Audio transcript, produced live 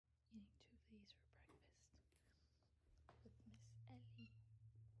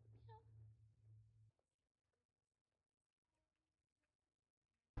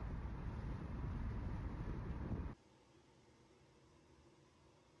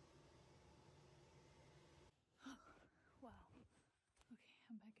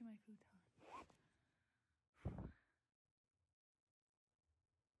futon.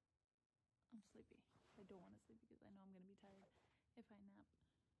 I'm sleepy. I don't want to sleep because I know I'm going to be tired if I nap.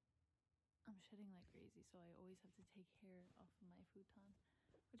 I'm shedding like crazy, so I always have to take hair off of my futon,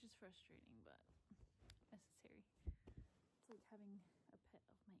 which is frustrating but necessary. It's like having a pet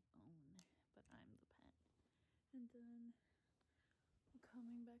of my own, but I'm the pet. And then I'm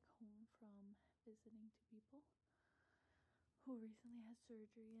coming back home from visiting two people who recently had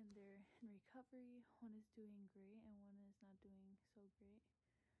surgery and they're in recovery. One is doing great and one is not doing so great.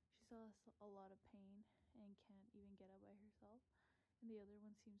 She still has a lot of pain and can't even get up by herself. And the other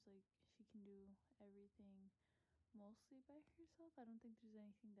one seems like she can do everything mostly by herself. I don't think there's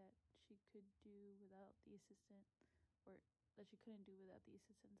anything that she could do without the assistant, or that she couldn't do without the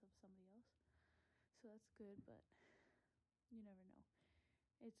assistance of somebody else. So that's good, but you never know.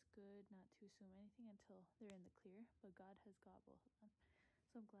 It's good not to assume anything until they're in the clear, but God has got both of them.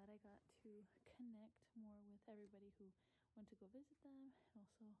 So I'm glad I got to connect more with everybody who went to go visit them, and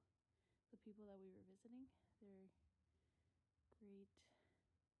also the people that we were visiting. They're great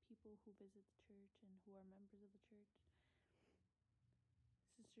people who visit the church and who are members of the church,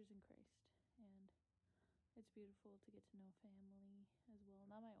 sisters in Christ, and it's beautiful to get to know family as well.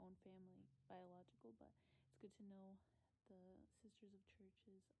 Not my own family, biological, but it's good to know the sisters of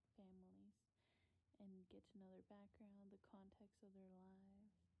churches, families, and get to know their background, the context of their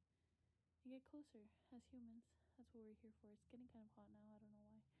lives, and get closer as humans. That's what we're here for. It's getting kind of hot now. I don't know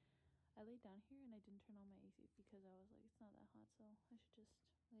why. I laid down here and I didn't turn on my AC because I was like, it's not that hot, so I should just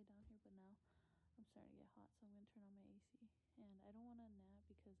lay down here. But now I'm starting to get hot, so I'm going to turn on my AC. And I don't want to nap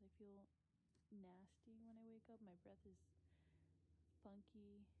because I feel nasty when I wake up. My breath is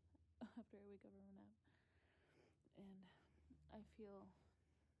funky after I wake up from a nap. And I feel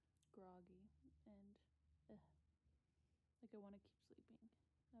groggy and like I want to keep sleeping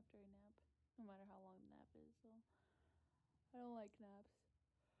after I nap, no matter how long the nap is. So I don't like naps.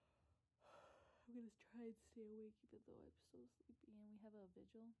 I'm gonna try and stay awake even though I'm so sleepy. And we have a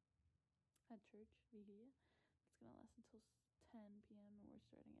vigil at church, Vigilia. It's gonna last until 10 p.m. and we're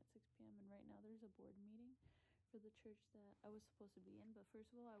starting at 6 p.m. And right now there's a board meeting for the church that I was supposed to be in. But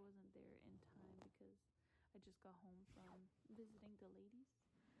first of all, I wasn't there in time because I just got home from visiting the ladies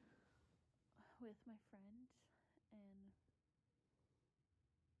with my friend. And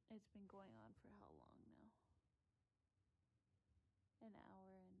it's been going on for how long now? An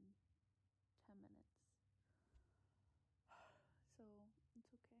hour and 10 minutes. So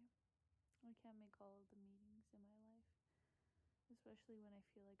it's okay. I can't make all of the meetings in my life, especially when I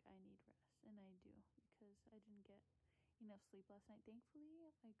feel like I need rest, and I do, because I didn't get enough sleep last night. Thankfully,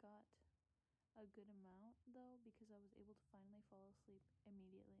 I got a good amount though, because I was able to finally fall asleep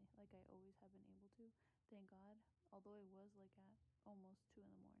immediately, like I always have been able to. Thank God. Although it was like at almost 2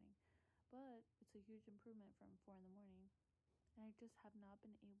 in the morning, but it's a huge improvement from 4 in the morning. And I just have not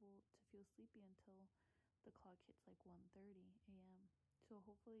been able to feel sleepy until the clock hits like 1:30 a.m. So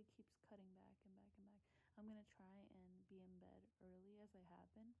hopefully it keeps cutting back and back and back. I'm going to try and be in bed early as I have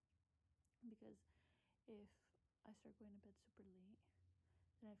been, because if I start going to bed super late,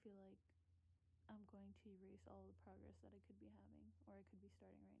 then I feel like I'm going to erase all the progress that I could be having, or I could be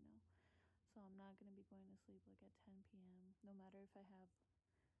starting right now. So I'm not going to be going to sleep like at 10 p.m. no matter if I have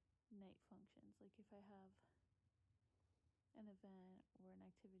night functions. Like if I have an event or an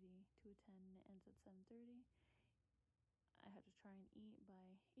activity to attend and it ends at 7:30, I have to try and eat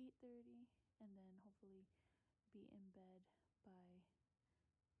by 8:30 and then hopefully be in bed by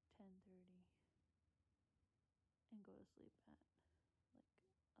 10:30 and go to sleep at like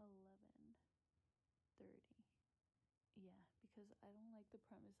 11:30. Yeah, because I don't like the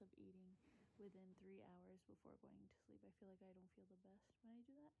premise of eating within 3 hours before going to sleep. I feel like I don't feel the best when I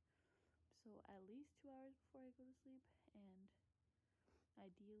do that. So at least 2 hours before I go to sleep, and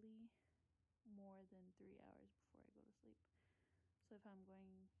ideally more than 3 hours before I go to sleep. So if I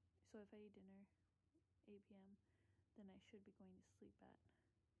eat dinner 8 p.m., then I should be going to sleep at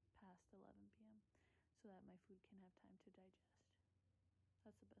past 11 p.m. so that my food can have time to digest.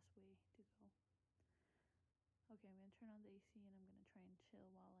 That's the best way to go. Okay, I'm going to turn on the AC and I'm going to try and chill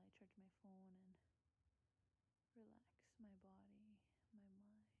while I charge my phone and relax my body, my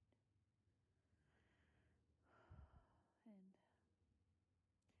mind, and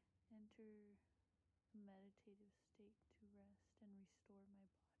enter a meditative state to rest and restore my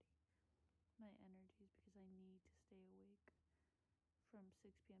body, my energies, because I need to stay awake from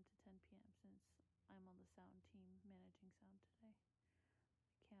 6 p.m. to 10 p.m. since I'm on the sound team managing sound today.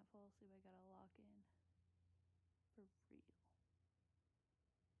 I can't fall asleep. I gotta lock in for real.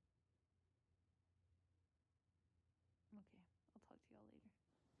 Okay, I'll talk to y'all later.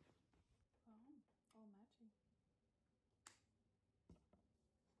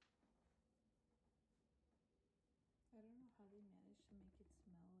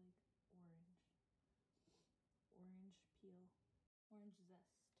 orange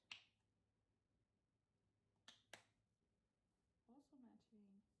zest. Also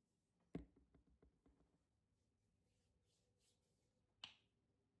matching. I have to write a check.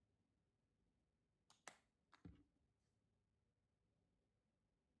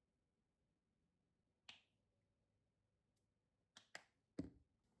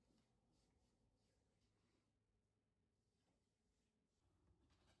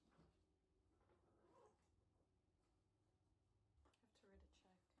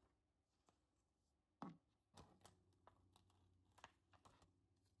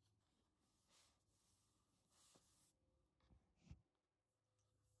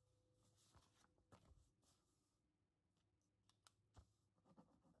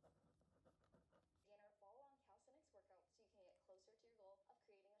 Dinner, follow on calisthenics workout so you can get closer to your goal of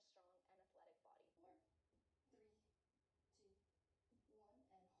creating a strong and athletic body. 4, 3,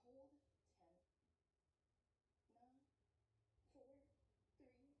 2, 1, and hold. 10, 9, 4, 3,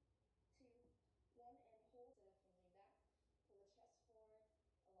 2, 1, and hold. Sit up and lean back. Pull the chest forward,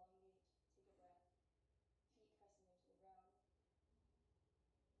 elongate, take a breath. Feet pressing into the ground.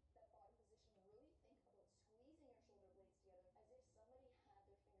 That body position, really think about squeezing your shoulder blades together as if somebody had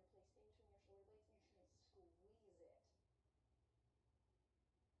their finger placed in between your shoulder blades and you're trying to squeeze it.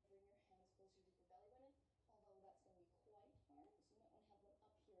 Bring your hands closer to the belly button, although that's going to be quite hard, so you might want to have them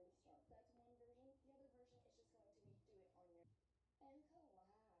up here to start. That's one version. The other version is just going to be do it on your and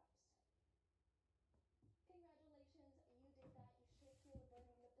collapse. Congratulations, you did that. You should feel the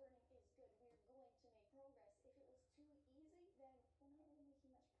burning. The burning is good. We're going to make progress. If it was too easy, then we're not really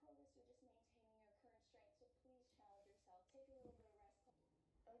making much progress. You're just maintaining your current strength. So please challenge yourself. Take a little bit of rest.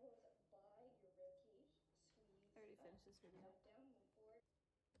 Elbows by your rib cage. Squeeze. I already finished this video. Down, move forward.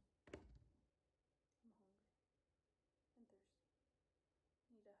 I'm hungry and thirsty.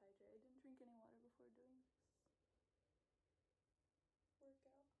 I need to hydrate. I didn't drink any water before doing this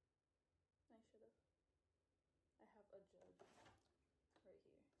workout. I should have. I have a jug right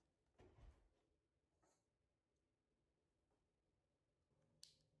here.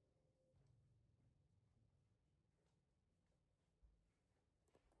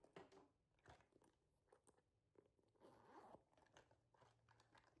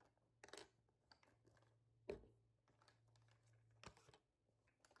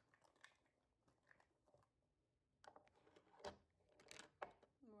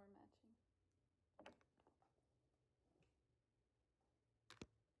 More matching.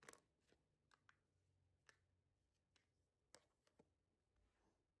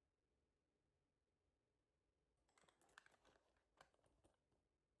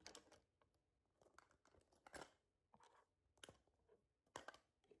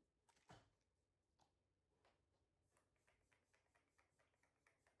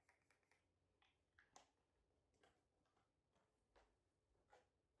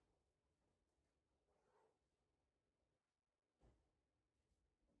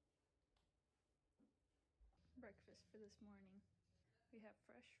 Breakfast for this morning. We have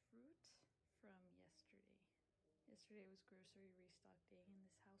fresh fruit from yesterday. Yesterday was grocery restock day in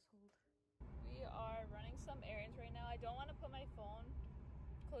this household. We are running some errands right now. I don't want to put my phone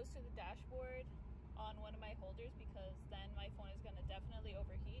close to the dashboard on one of my holders because then my phone is going to definitely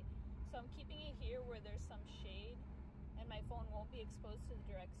overheat. So I'm keeping it here where there's some shade and my phone won't be exposed to the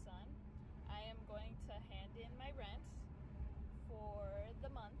direct sun. I am going to hand in my rent for the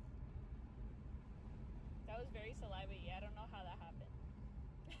month. That was very saliva-y. I don't know how that happened.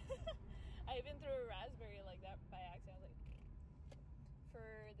 I even threw a raspberry like that by accident. I was like, for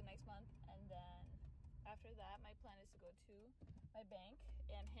the next month. And then after that, my plan is to go to my bank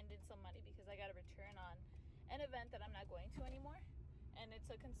and hand in some money because I got a return on an event that I'm not going to anymore. And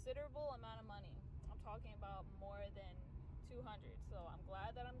it's a considerable amount of money. I'm talking about more than 200. So I'm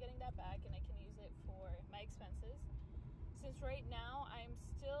glad that I'm getting that back and I can use it for my expenses. Since right now I'm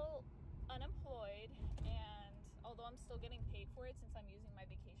still unemployed, and although I'm still getting paid for it since I'm using my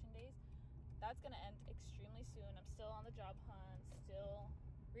vacation days, that's gonna end extremely soon. I'm still on the job hunt, still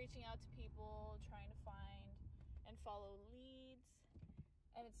reaching out to people, trying to find and follow leads,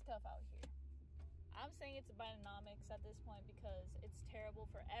 and it's tough out here. I'm saying it's Bidenomics at this point because it's terrible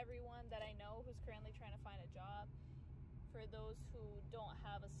for everyone that I know who's currently trying to find a job, for those who don't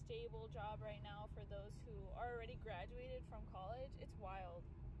have a stable job right now, for those who are already graduated from college. It's wild.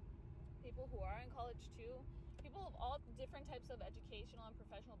 People who are in college too, people of all different types of educational and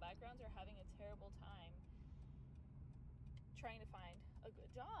professional backgrounds are having a terrible time trying to find a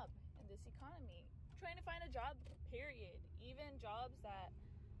good job in this economy. Trying to find a job, period. Even jobs that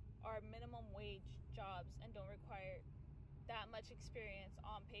are minimum wage jobs and don't require that much experience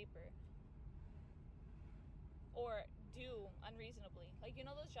on paper. Or do unreasonably. Like, you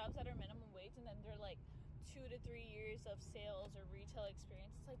know those jobs that are minimum wage and then they're like 2 to 3 years of sales or retail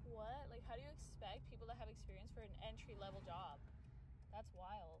experience? It's like, what? Like, how do you expect people to have experience for an entry-level job? That's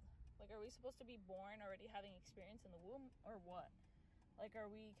wild. Like, are we supposed to be born already having experience in the womb or what? Like, are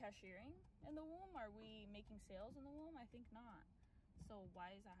we cashiering in the womb? Are we making sales in the womb? I think not. So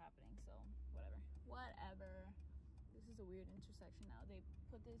why is that happening? So whatever. This is a weird intersection now. They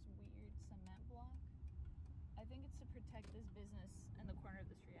put this weird cement block. I think it's to protect this business in the corner of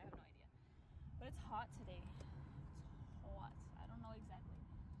the street. I have no idea. But it's hot today. It's hot. I don't know exactly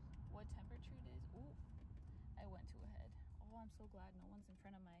what temperature it is. Ooh, I went too ahead. Oh, I'm so glad no one's in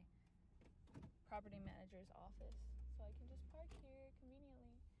front of my property manager's office. So I can just park here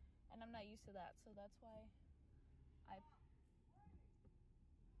conveniently. And I'm not used to that. So that's why I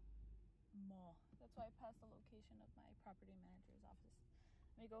passed the location of my property manager's office.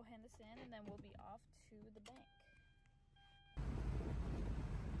 Let me go hand this in and then we'll be off to the bank.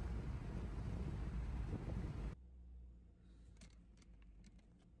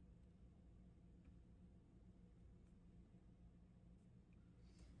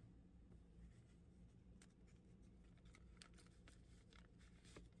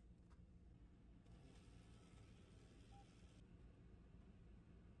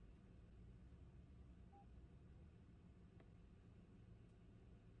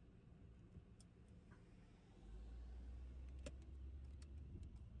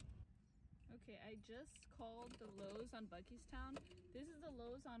 Okay, I just called the Lowe's on Buckystown. This is the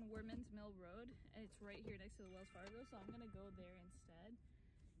Lowe's on Women's Mill Road, and it's right here next to the Wells Fargo, so I'm gonna go there instead.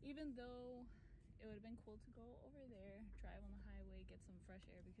 Even though it would have been cool to go over there, drive on the highway, get some fresh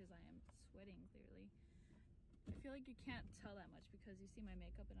air because I am sweating clearly. I feel like you can't tell that much because you see my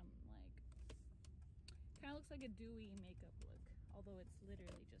makeup and I'm like, kind of looks like a dewy makeup look, although it's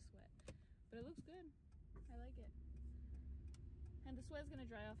literally just sweat. But it looks good. I like it. And the sweat's gonna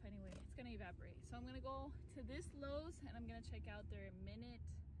dry off anyway. It's gonna evaporate. So I'm gonna go to this Lowe's and I'm gonna check out their minute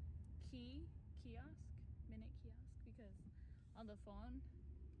kiosk, because on the phone,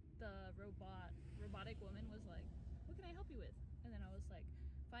 the robotic woman was like, what can I help you with? And then I was like,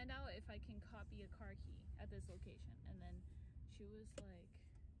 find out if I can copy a car key at this location. And then she was like,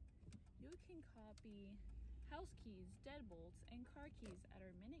 you can copy house keys, deadbolts, and car keys at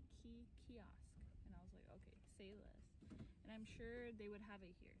our minute kiosk. And I was like, okay, say less. And I'm sure they would have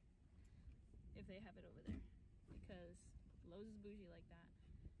it here if they have it over there, because Lowe's is bougie like that.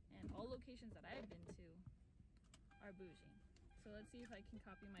 And all locations that I've been to are bougie. So let's see if I can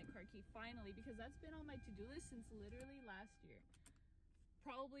copy my car key finally, because that's been on my to-do list since literally last year.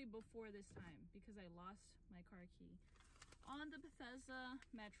 Probably before this time, because I lost my car key on the Bethesda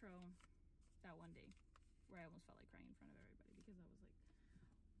Metro that one day where I almost felt like crying in front of everybody because I was like,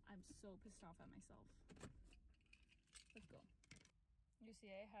 I'm so pissed off at myself. Let's go. You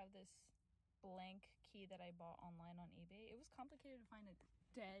see, I have this blank key that I bought online on eBay. It was complicated to find a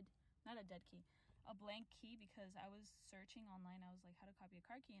blank key because I was searching online. I was like, how to copy a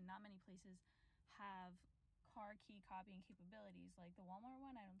car key, and not many places have car key copying capabilities. Like the Walmart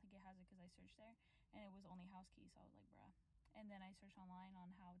one, I don't think it has it because I searched there and it was only house key. So I was like, bruh. And then I searched online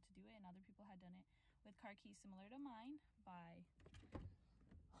on how to do it, and other people had done it with car keys similar to mine by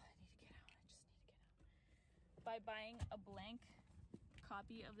by buying a blank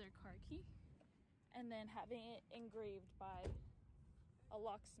copy of their car key and then having it engraved by a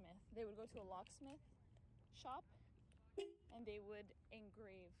locksmith. They would go to a locksmith shop and they would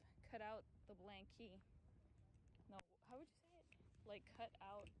cut out the blank key. No, how would you say it? Like cut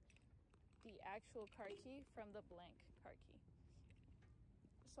out the actual car key from the blank car key.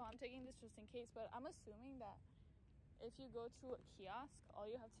 So I'm taking this just in case, but I'm assuming that if you go to a kiosk, all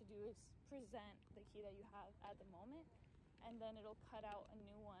you have to do is present the key that you have at the moment, and then it'll cut out a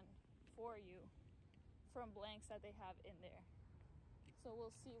new one for you from blanks that they have in there. So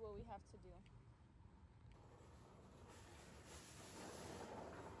we'll see what we have to do.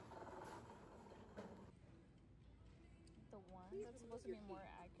 The one that's supposed to be more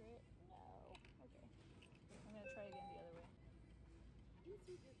accurate? No. Okay. I'm gonna try again the other way.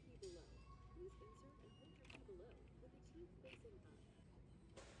 Insert your key below. Please insert and hold your key below with the teeth facing up.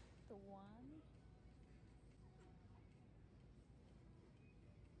 The one,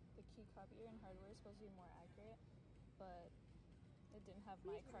 the key copier and hardware is supposed to be more accurate, but it didn't have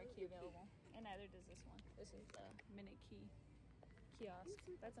my car key available, and neither does this one. This is the minute kiosk.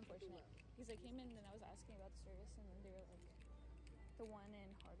 That's unfortunate because I came in and I was asking about the service, and then they were like, the one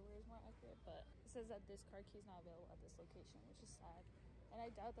in hardware is more accurate, but it says that this car key is not available at this location, which is sad. And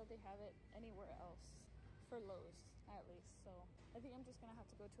I doubt that they have it anywhere else for Lowe's, at least. So I think I'm just gonna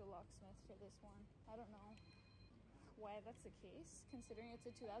have to go to a locksmith for this one. I don't know why that's the case, considering it's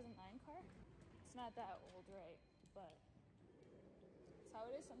a 2009 car. It's not that old, right? But it's how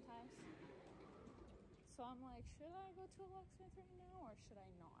it is sometimes. So I'm like, should I go to a locksmith right now or should I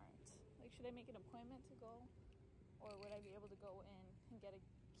not? Like, should I make an appointment to go? Or would I be able to go in and get a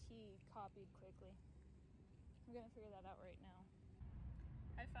key copied quickly? I'm gonna figure that out right now.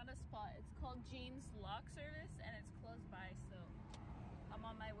 I found a spot. It's called Jean's Lock Service and it's close by, so I'm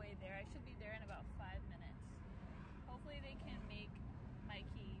on my way there. I should be there in about 5 minutes. Hopefully they can make my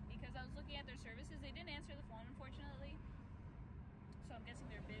key, because I was looking at their services. They didn't answer the phone, unfortunately. So I'm guessing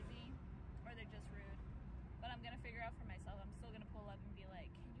they're busy or they're just rude. But I'm gonna figure out for myself. I'm still gonna pull up and be like,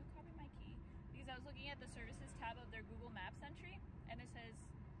 can you copy my key? Because I was looking at the services tab of their Google Maps entry and it says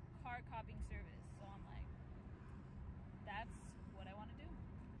car copying service. So I'm like, that's what I want to do.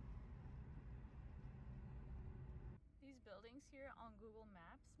 These buildings here on Google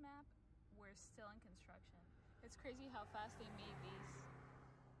Maps map were still in construction. It's crazy how fast they made these.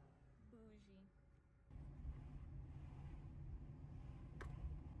 Bougie.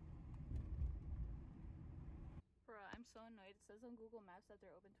 Bruh, I'm so annoyed. It says on Google Maps that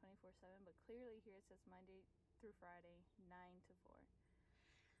they're open 24/7, but clearly here it says Monday through Friday, 9 to 4.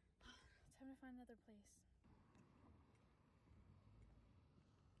 Time to find another place.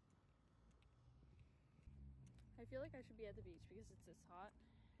 I feel like I should be at the beach because it's this hot,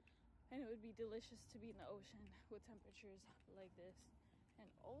 and it would be delicious to be in the ocean with temperatures like this. And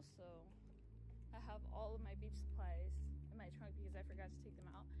also, I have all of my beach supplies in my trunk because I forgot to take them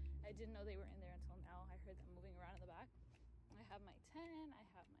out. I didn't know they were in there until now. I heard them moving around in the back. I have my tent, I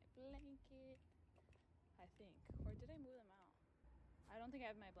have my blanket, I think. Or did I move them out? I don't think I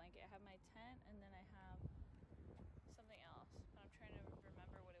have my blanket. I have my tent, and then I have something else, but I'm trying to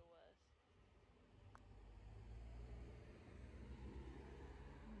remember what it was.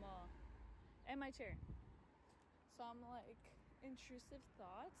 And my chair. So I'm like, intrusive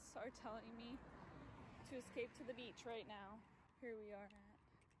thoughts are telling me to escape to the beach right now. Here we are at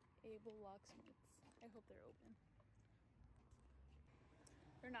Able Locksmiths. I hope they're open.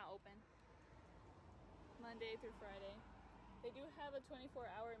 They're not open. Monday through Friday. They do have a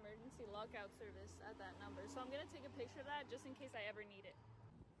 24-hour emergency lockout service at that number. So I'm gonna take a picture of that just in case I ever need it.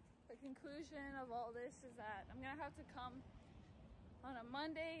 The conclusion of all this is that I'm gonna have to come on a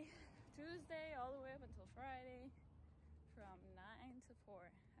Monday, Tuesday, all the way up until Friday from 9 to 4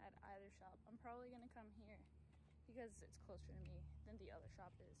 at either shop. I'm probably gonna come here because it's closer to me than the other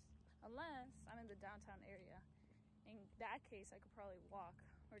shop is. Unless I'm in the downtown area. In that case, I could probably walk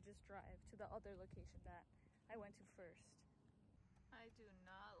or just drive to the other location that I went to first. I do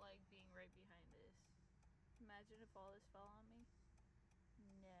not like being right behind this. Imagine if all this fell on me.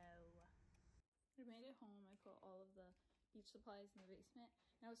 No. I made it home. I put all of the beach supplies in the basement.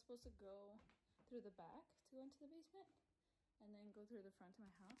 And I was supposed to go through the back to go into the basement and then go through the front of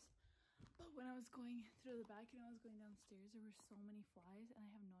my house. But when I was going through the back and I was going downstairs, there were so many flies and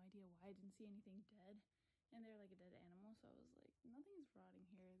I have no idea why. I didn't see anything dead. And they're like a dead animal. So I was like, nothing's rotting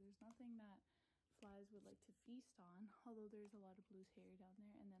here. There's nothing that flies would like to feast on, although there's a lot of loose hair down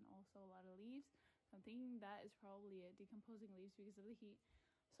there and then also a lot of leaves. So I'm thinking that is probably it, decomposing leaves because of the heat.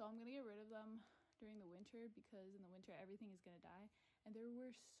 So I'm gonna get rid of them during the winter because in the winter everything is gonna die. And there were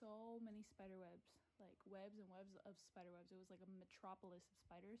so many spider webs, like webs and webs of spider webs. It was like a metropolis of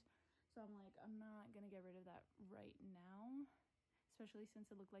spiders. So I'm like, I'm not gonna get rid of that right now, especially since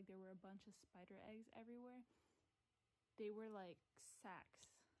it looked like there were a bunch of spider eggs everywhere. They were like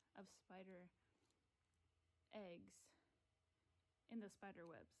sacks of spider eggs in the spider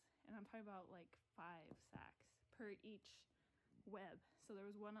webs, and I'm talking about like 5 sacks per each web. So there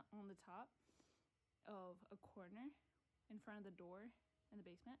was one on the top of a corner in front of the door in the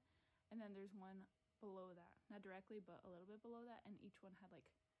basement, and then there's one below that, not directly but a little bit below that, and each one had like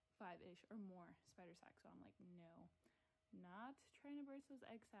 5-ish or more spider sacks. So I'm like, no, not trying to burst those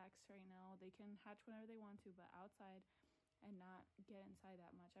egg sacks right now. They can hatch whenever they want to, but outside and not get inside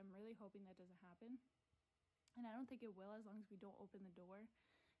that much. I'm really hoping that doesn't happen. And I don't think it will as long as we don't open the door.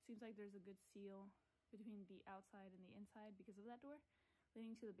 Seems like there's a good seal between the outside and the inside because of that door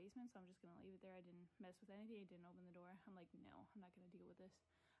leading to the basement. So I'm just going to leave it there. I didn't mess with anything. I didn't open the door. I'm like, no, I'm not going to deal with this.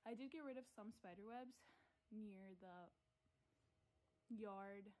 I did get rid of some spider webs near the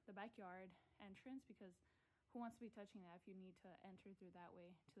yard, the backyard entrance, because who wants to be touching that if you need to enter through that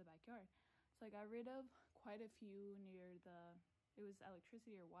way to the backyard? So I got rid of quite a few near the, it was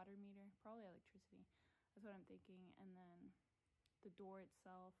electricity or water meter, probably electricity. That's what I'm thinking. And then the door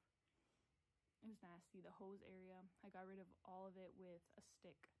itself, it was nasty. The hose area, I got rid of all of it with a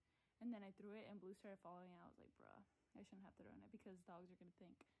stick. And then I threw it and Blue started following it. I was like, bruh, I shouldn't have thrown it because dogs are going to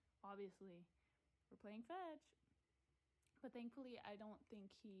think, obviously, we're playing fetch. But thankfully, I don't think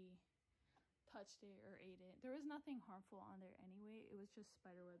he touched it or ate it. There was nothing harmful on there anyway. It was just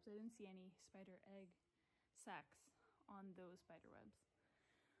spider webs. I didn't see any spider egg sacs on those spider webs.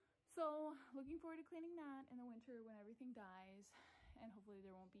 So looking forward to cleaning that in the winter when everything dies, and hopefully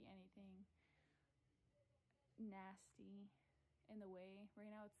there won't be anything nasty in the way. Right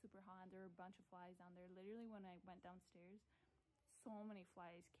now it's super hot and there are a bunch of flies down there. Literally when I went downstairs, so many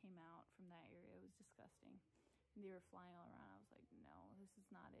flies came out from that area. It was disgusting. And they were flying all around. I was like, no, this is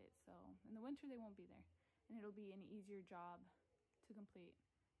not it. So in the winter they won't be there, and it'll be an easier job to complete,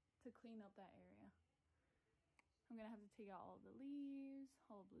 to clean up that area. I'm gonna have to take out all of the leaves,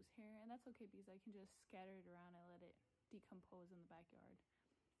 all of Luz's hair, and that's okay because I can just scatter it around and let it decompose in the backyard.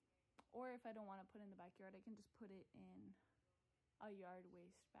 Or if I don't want to put it in the backyard, I can just put it in a yard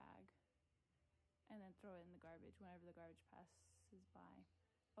waste bag and then throw it in the garbage whenever the garbage passes by.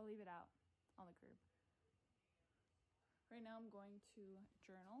 I'll leave it out on the curb. Right now I'm going to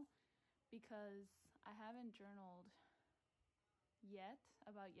journal because I haven't journaled yet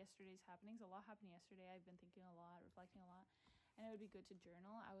about yesterday's happenings. A lot happened yesterday. I've been thinking a lot, reflecting a lot, and it would be good to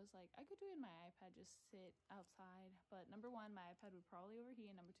journal. I was like, I could do it in my iPad, just sit outside, but number one, my iPad would probably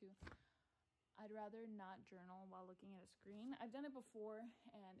overheat, and number two, I'd rather not journal while looking at a screen. I've done it before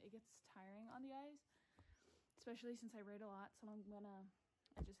and it gets tiring on the eyes, especially since I write a lot. So I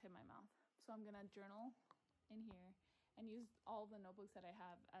just hit my mouth. So I'm gonna journal in here and use all the notebooks that I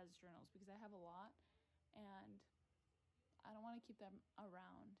have as journals because I have a lot and I don't want to keep them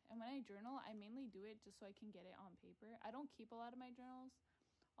around. And when I journal, I mainly do it just so I can get it on paper. I don't keep a lot of my journals,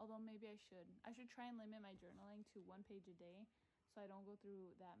 although maybe I should. I should try and limit my journaling to 1 page a day so I don't go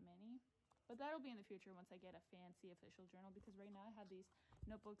through that many. But that'll be in the future once I get a fancy official journal, because right now I have these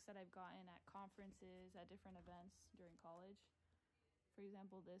notebooks that I've gotten at conferences, at different events during college. For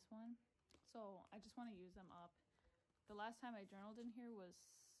example, this one. So I just want to use them up. The last time I journaled in here was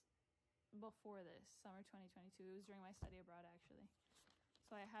before this, summer 2022. It was during my study abroad, actually.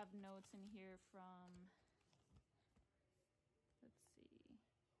 So I have notes in here from, let's see,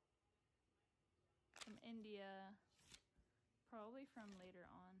 from India, probably from later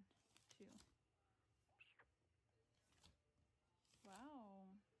on too.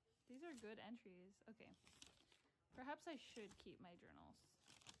 Wow, these are good entries. Okay, perhaps I should keep my journals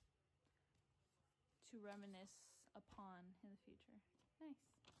to reminisce upon in the future. Nice.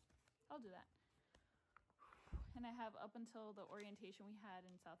 I'll do that. And I have up until the orientation we had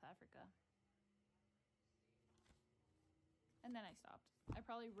in South Africa. And then I stopped. I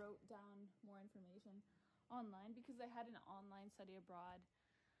probably wrote down more information online because I had an online study abroad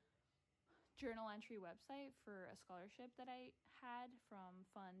journal entry website for a scholarship that I had from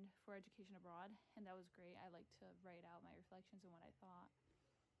Fund for Education Abroad, and that was great. I like to write out my reflections and what I thought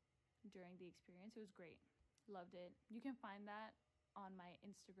during the experience. It was great. Loved it. You can find that on my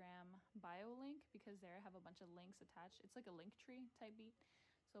Instagram bio link because there I have a bunch of links attached. It's like a link tree type beat.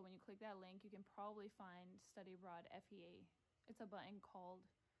 So when you click that link, you can probably find Study Abroad FEA. It's a button called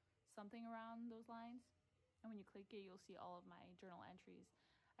something around those lines. And when you click it, you'll see all of my journal entries.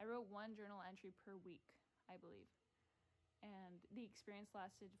 I wrote 1 journal entry per week, I believe. And the experience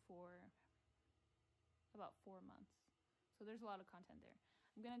lasted for about 4 months. So there's a lot of content there.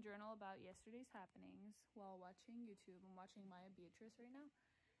 I'm going to journal about yesterday's happenings while watching YouTube. I'm watching Maya Beatrice right now.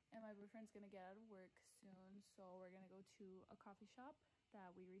 And my boyfriend's going to get out of work soon. So we're going to go to a coffee shop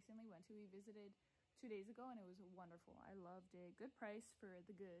that we recently went to. We visited 2 days ago and it was wonderful. I loved it. Good price for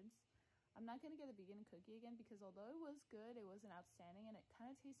the goods. I'm not going to get the vegan cookie again because although it was good, it wasn't outstanding. And it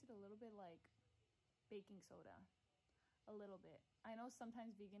kind of tasted a little bit like baking soda. A little bit. I know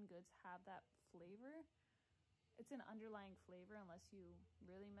sometimes vegan goods have that flavor. It's an underlying flavor unless you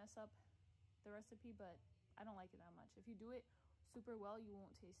really mess up the recipe, but I don't like it that much. If you do it super well, you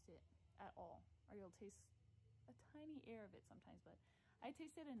won't taste it at all, or you'll taste a tiny air of it sometimes. But I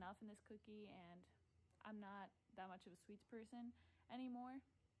tasted enough in this cookie, and I'm not that much of a sweets person anymore.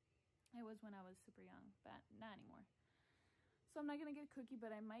 I was when I was super young, but not anymore. So I'm not gonna get a cookie, but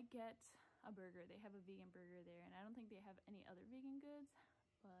I might get a burger. They have a vegan burger there, and I don't think they have any other vegan goods,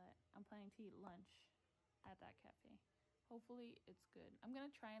 but I'm planning to eat lunch at that cafe. Hopefully it's good. I'm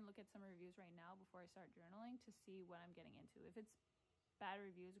gonna try and look at some reviews right now before I start journaling to see what I'm getting into. If it's bad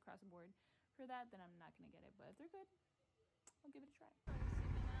reviews across the board for that, then I'm not gonna get it, but if they're good, I'll give it a try.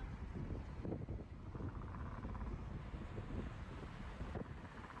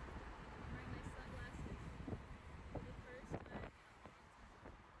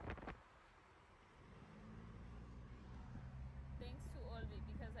 Thanks to Olvi,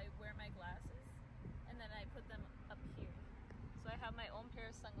 because I wear my glasses and then I put them up here. So I have my own pair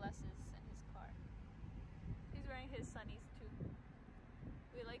of sunglasses in his car. He's wearing his sunnies too.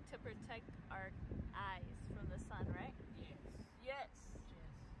 to protect our eyes from the sun, right? Yes.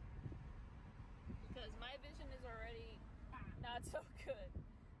 Yes. Because my vision is already not so good.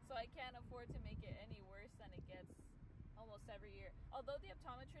 So I can't afford to make it any worse than it gets almost every year. Although the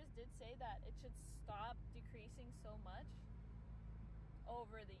optometrist did say that it should stop decreasing so much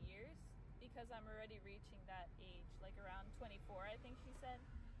over the years because I'm already reaching that age, like around 24, I think she said,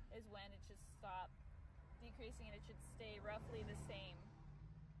 is when it should stop decreasing and it should stay roughly the same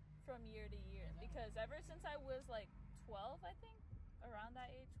from year to year. Because ever since I was like 12, I think, around that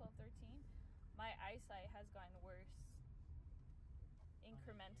age, 12, 13, my eyesight has gotten worse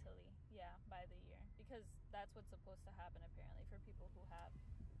incrementally, yeah, by the year. Because that's what's supposed to happen apparently for people who have,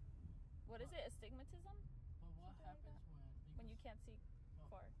 what is it, astigmatism? But what happens when you can't see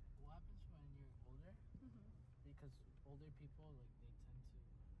far? What happens when you're older? Mm-hmm. Because older people, like, they tend to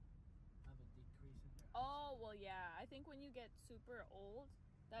have a decrease in their Oh, well, yeah. I think when you get super old,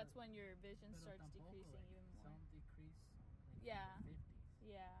 that's when your vision starts tampoco, decreasing like, even more. Some decrease, like, Yeah. in their 50s.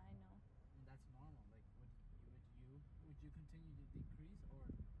 Yeah, I know. And that's normal. Like, would you continue to decrease, or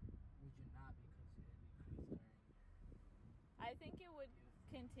would you not because it decreased during your I think it would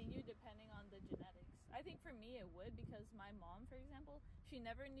youth? continue depending on the genetics. I think for me it would, because my mom, for example, she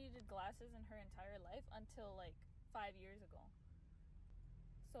never needed glasses in her entire life until like 5 years ago.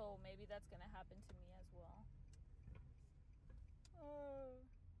 So maybe that's gonna happen to me as well. Oh,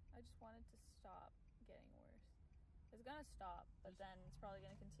 I just want it to stop getting worse. It's gonna stop, but then it's probably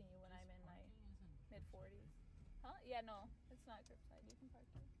gonna continue when I'm in my mid-40s. Huh? Yeah, no, it's not curbside. You can park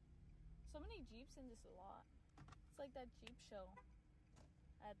here. So many Jeeps in this lot. It's like that Jeep show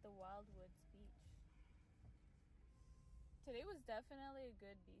at the Wildwoods Beach. Today was definitely a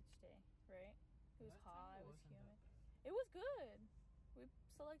good beach day, right? It was hot, it was humid. It was good. We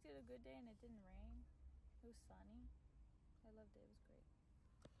selected a good day and it didn't rain. It was sunny. I loved it. It was great.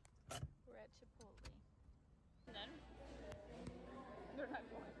 We're at Chipotle. And then they're not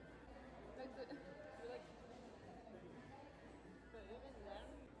going. Like we're like, but even then,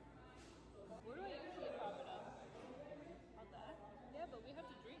 where do I usually pop it up? On that? Yeah, but we have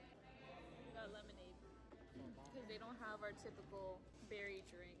to drink. We got lemonade because they don't have our typical berry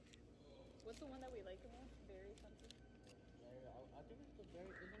drink. What's the one that we like the most? Berry something. I think it's the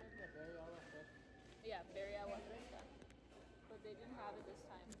berry. Isn't it the berry agua fresca? Yeah, berry agua fresca. But they didn't have it this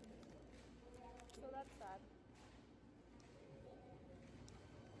time. So that's sad.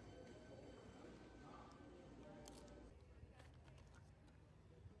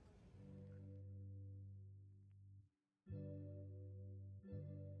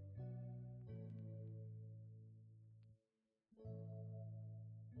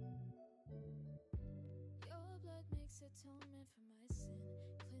 Your blood makes atonement for